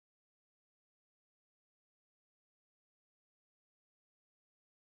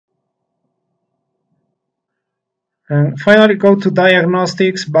And finally, go to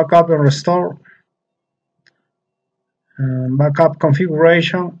Diagnostics, Backup and Restore, Backup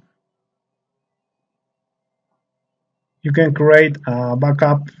Configuration. You can create a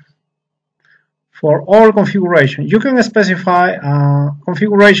backup for all configuration. You can specify a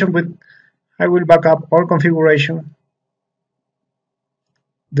configuration with I will backup all configuration.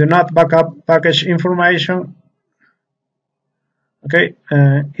 Do not backup package information. Okay,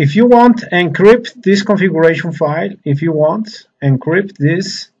 if you want, encrypt this configuration file. If you want, encrypt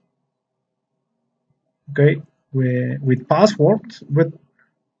this. Okay, with password, but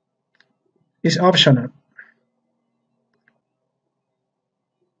it's optional.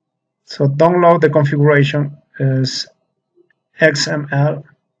 So download the configuration as XML.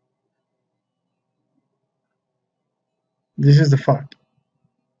 This is the file.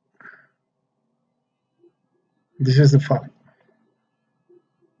 This is the file.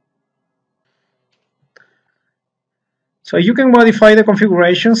 So you can modify the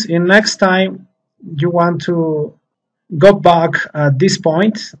configurations. In next time you want to go back at this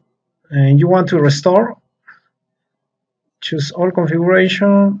point and you want to restore, choose all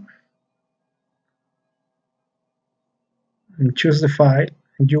configuration and choose the file,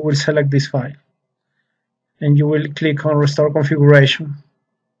 and you will select this file and you will click on restore configuration.